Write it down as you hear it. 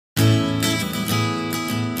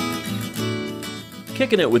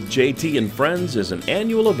Kickin' It with JT and Friends is an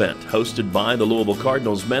annual event hosted by the Louisville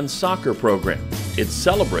Cardinals men's soccer program. It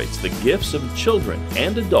celebrates the gifts of children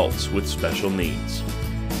and adults with special needs.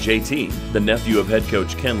 JT, the nephew of head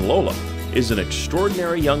coach Ken Lola, is an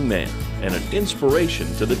extraordinary young man and an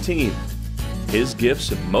inspiration to the team. His gifts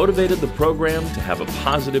have motivated the program to have a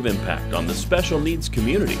positive impact on the special needs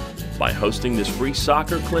community by hosting this free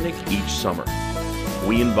soccer clinic each summer.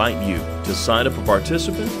 We invite you to sign up a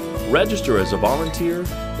participant, register as a volunteer,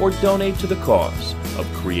 or donate to the cause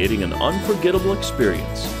of creating an unforgettable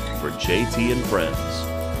experience for JT and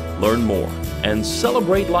Friends. Learn more and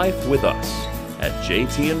celebrate life with us at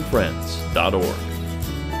jtandfriends.org.